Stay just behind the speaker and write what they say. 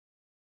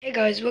Hey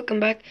guys,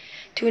 welcome back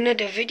to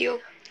another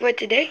video where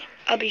today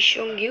I'll be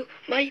showing you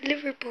my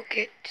Liverpool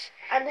kit.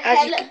 And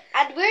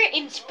we're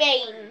in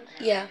Spain.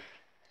 Yeah,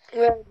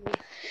 well,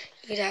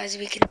 as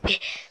we can see.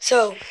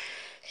 So,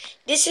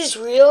 this is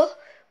real,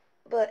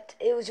 but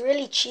it was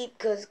really cheap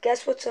because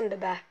guess what's on the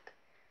back?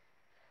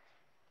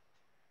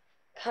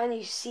 Can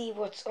you see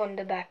what's on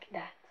the back of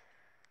that?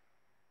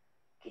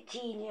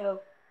 Coutinho.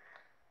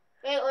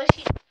 Wait, or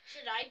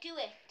should I do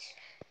it?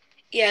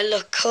 Yeah,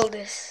 look, hold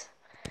this.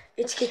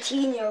 It's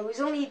Coutinho. It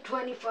was only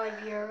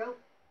 €25,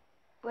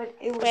 but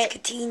it was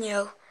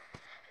Coutinho.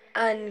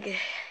 And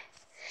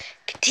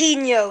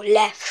Coutinho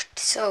left,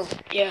 so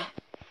yeah,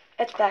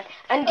 that's that.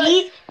 And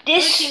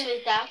this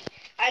was that?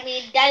 I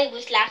mean, Daddy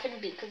was laughing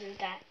because of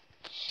that.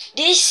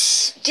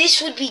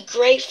 This would be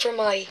great for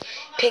my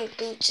pink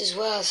boots as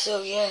well.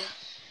 So yeah,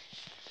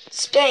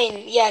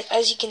 Spain. Yeah,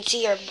 as you can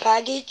see, our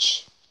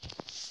baggage.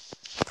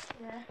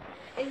 Yeah.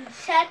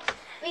 Instead,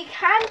 we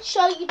can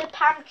show you the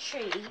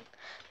pantry.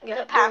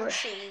 Yeah, the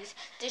pantries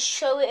to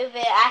show if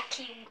it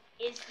actually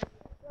is.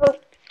 So,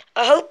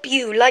 I hope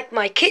you like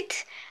my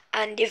kit,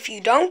 and if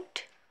you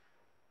don't,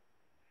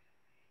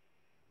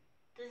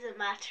 doesn't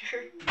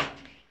matter.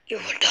 You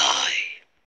will die.